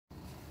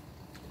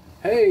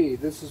Hey,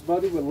 this is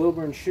Buddy with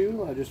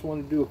Lilburnshoe. I just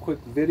wanted to do a quick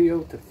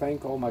video to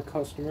thank all my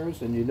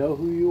customers, and you know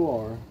who you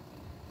are,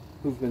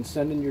 who've been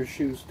sending your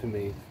shoes to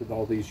me for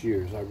all these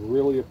years. I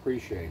really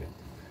appreciate it.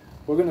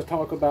 We're going to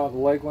talk about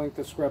leg length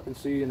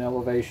discrepancy and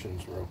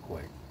elevations real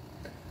quick.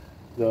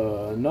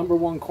 The number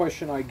one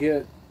question I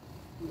get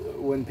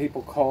when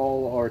people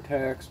call or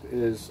text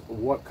is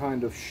what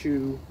kind of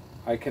shoe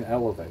I can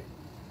elevate.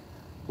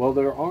 Well,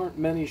 there aren't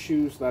many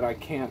shoes that I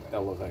can't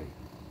elevate.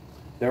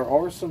 There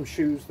are some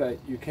shoes that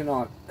you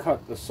cannot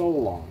cut the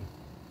sole on,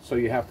 so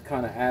you have to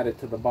kind of add it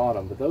to the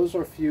bottom, but those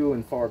are few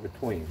and far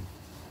between.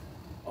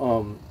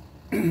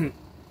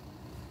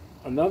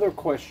 Another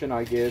question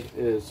I get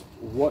is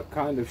what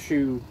kind of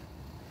shoe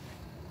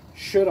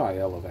should I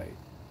elevate?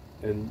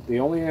 And the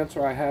only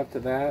answer I have to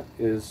that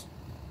is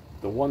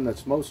the one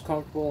that's most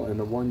comfortable and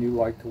the one you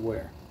like to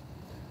wear.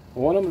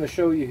 And what I'm going to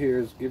show you here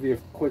is give you a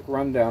quick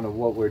rundown of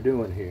what we're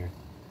doing here.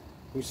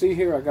 You see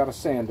here I got a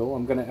sandal.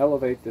 I'm going to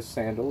elevate this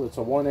sandal. It's a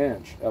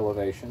 1-inch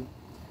elevation.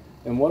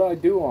 And what I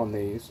do on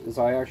these is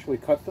I actually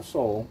cut the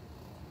sole,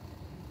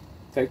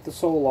 take the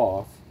sole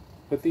off,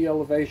 put the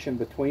elevation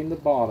between the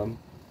bottom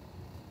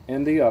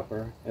and the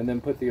upper, and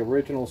then put the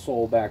original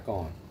sole back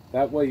on.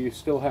 That way you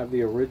still have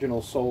the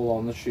original sole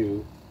on the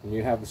shoe, and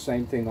you have the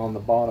same thing on the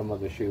bottom of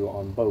the shoe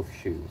on both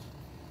shoes.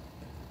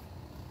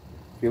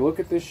 If you look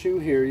at this shoe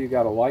here, you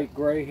got a light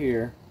gray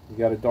here, you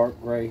got a dark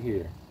gray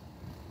here.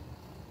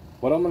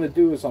 What I'm going to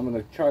do is I'm going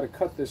to try to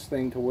cut this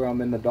thing to where I'm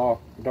in the dark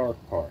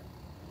part.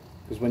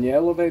 Because when you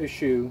elevate a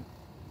shoe,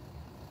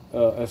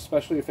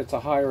 especially if it's a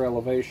higher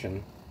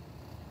elevation,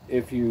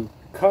 if you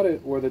cut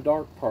it where the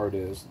dark part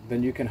is,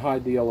 then you can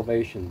hide the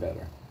elevation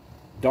better.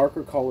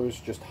 Darker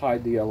colors just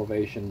hide the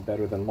elevation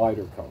better than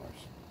lighter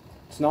colors.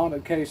 It's not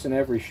the case in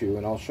every shoe,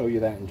 and I'll show you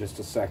that in just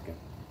a second.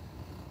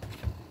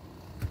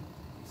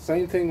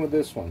 Same thing with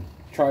this one.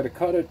 Try to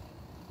cut it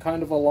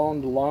kind of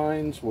along the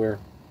lines where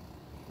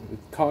the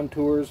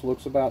contours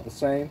looks about the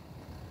same.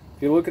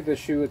 If you look at the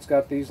shoe, it's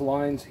got these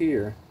lines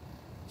here,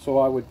 so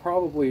I would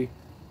probably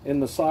in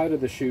the side of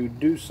the shoe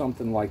do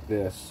something like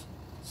this,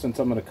 since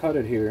I'm going to cut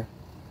it here,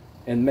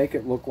 and make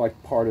it look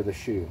like part of the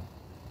shoe.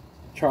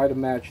 Try to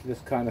match this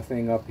kind of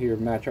thing up here,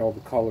 match all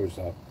the colors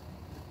up,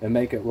 and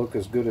make it look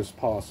as good as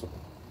possible.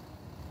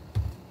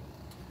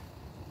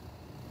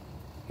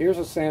 Here's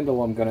a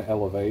sandal I'm going to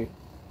elevate.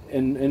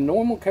 In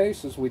normal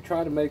cases, we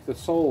try to make the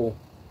sole,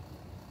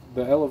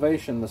 the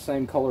elevation, the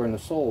same color in the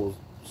soles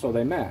so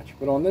they match.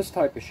 But on this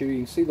type of shoe, you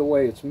can see the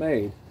way it's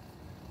made,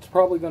 it's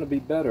probably going to be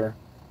better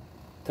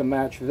to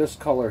match this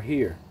color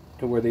here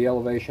to where the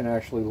elevation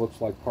actually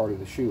looks like part of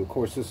the shoe. Of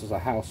course, this is a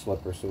house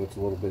slipper, so it's a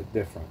little bit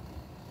different.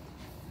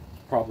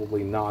 It's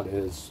probably not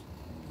as,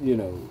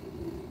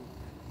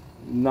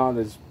 not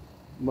as,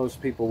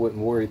 most people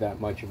wouldn't worry that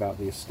much about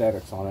the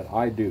aesthetics on it.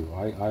 I do.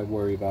 I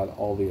worry about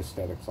all the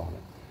aesthetics on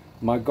it.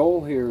 My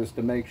goal here is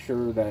to make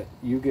sure that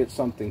you get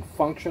something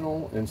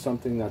functional and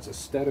something that's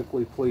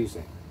aesthetically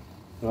pleasing.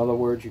 In other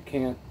words, you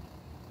can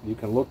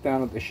look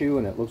down at the shoe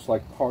and it looks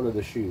like part of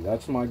the shoe.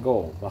 That's my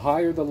goal. The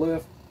higher the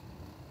lift,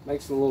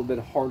 makes it a little bit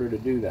harder to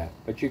do that.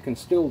 But you can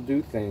still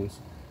do things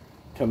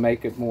to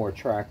make it more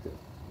attractive.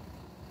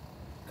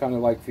 Kind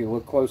of like if you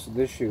look close at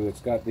this shoe, it's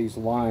got these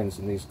lines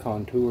and these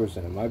contours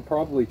in them. I'd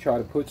probably try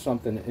to put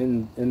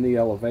something in the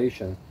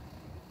elevation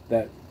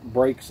that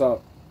breaks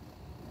up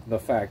the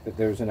fact that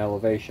there's an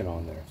elevation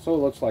on there, so it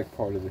looks like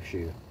part of the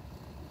shoe.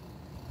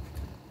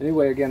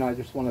 Anyway, again, I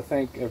just want to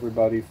thank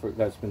everybody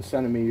that's been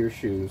sending me your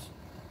shoes.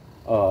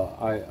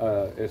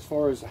 As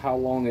far as how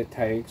long it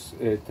takes,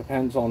 it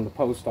depends on the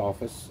post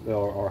office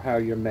or how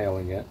you're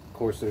mailing it. Of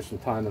course, there's some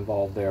time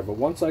involved there, but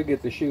once I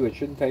get the shoe, it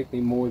shouldn't take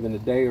me more than a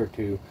day or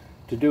two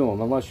to do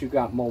them, unless you've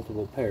got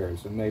multiple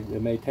pairs. It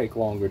may take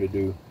longer to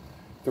do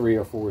 3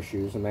 or 4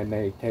 shoes, and they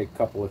may take a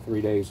couple of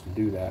 3 days to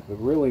do that. But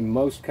really,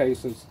 most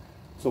cases,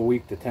 it's a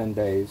week to 10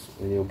 days,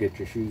 and you'll get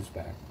your shoes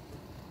back.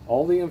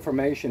 All the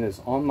information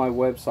is on my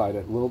website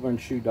at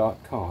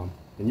lilburnshoe.com,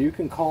 and you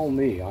can call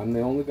me. I'm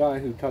the only guy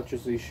who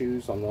touches these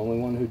shoes. I'm the only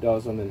one who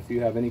does them, and if you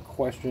have any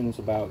questions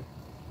about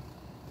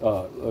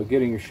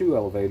getting your shoe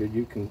elevated,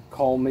 you can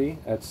call me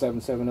at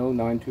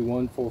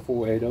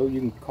 770-921-4480. You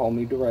can call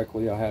me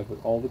directly. I have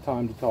all the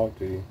time to talk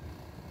to you.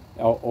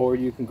 Or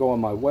you can go on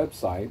my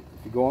website.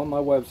 If you go on my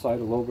website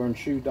at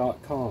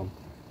lilburnshoe.com,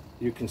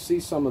 you can see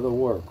some of the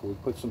work. We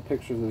put some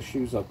pictures of the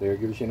shoes up there.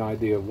 It gives you an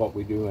idea of what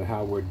we do and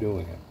how we're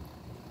doing it.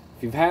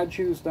 If you've had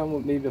shoes done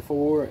with me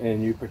before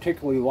and you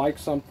particularly like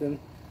something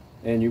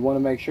and you want to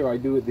make sure I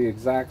do it the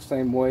exact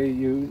same way,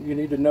 you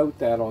need to note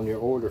that on your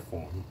order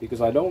form,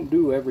 because I don't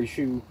do every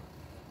shoe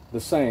the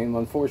same.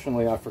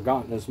 Unfortunately, I've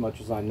forgotten as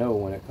much as I know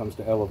when it comes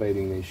to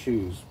elevating these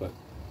shoes. But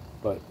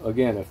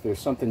again, if there's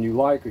something you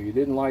like or you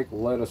didn't like,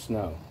 let us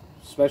know.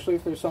 Especially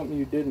if there's something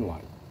you didn't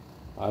like.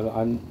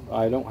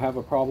 I don't have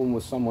a problem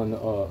with someone,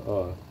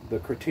 the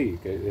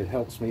critique. It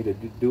helps me to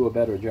do a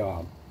better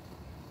job.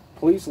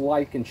 Please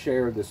like and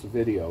share this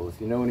video.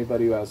 If you know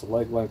anybody who has a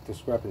leg length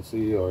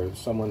discrepancy or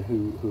someone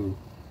who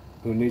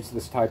needs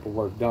this type of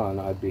work done,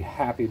 I'd be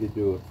happy to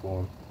do it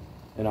for them.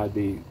 And I'd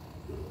be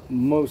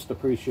most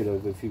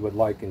appreciative if you would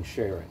like and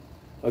share it.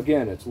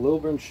 Again, it's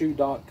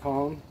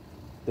lilburnshoe.com.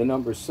 The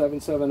number is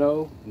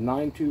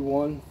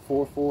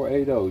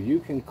 770-921-4480. You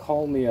can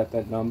call me at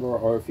that number,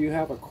 or if you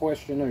have a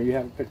question or you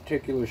have a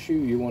particular shoe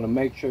you want to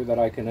make sure that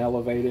I can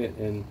elevate it,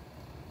 and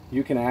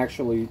you can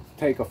actually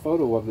take a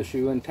photo of the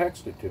shoe and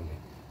text it to me,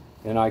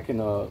 and I can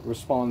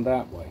respond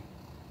that way.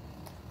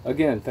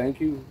 Again, thank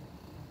you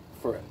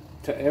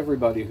to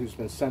everybody who's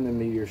been sending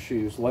me your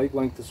shoes. Leg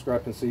length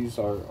discrepancies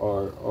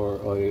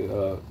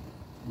are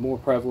more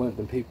prevalent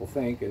than people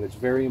think, and it's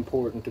very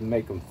important to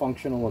make them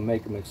functional and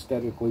make them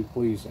aesthetically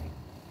pleasing.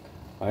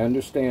 I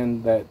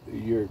understand that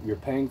you're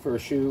paying for a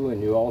shoe,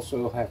 and you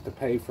also have to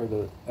pay for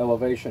the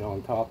elevation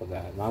on top of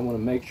that, and I want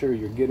to make sure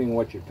you're getting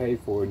what you pay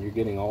for and you're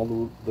getting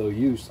all the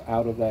use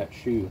out of that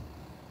shoe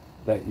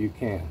that you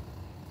can.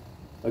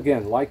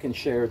 Again, like and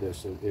share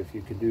this if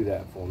you could do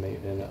that for me,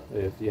 and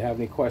if you have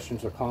any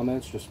questions or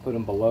comments, just put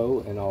them below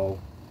and I'll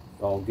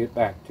get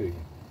back to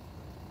you.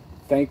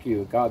 Thank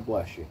you. God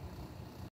bless you.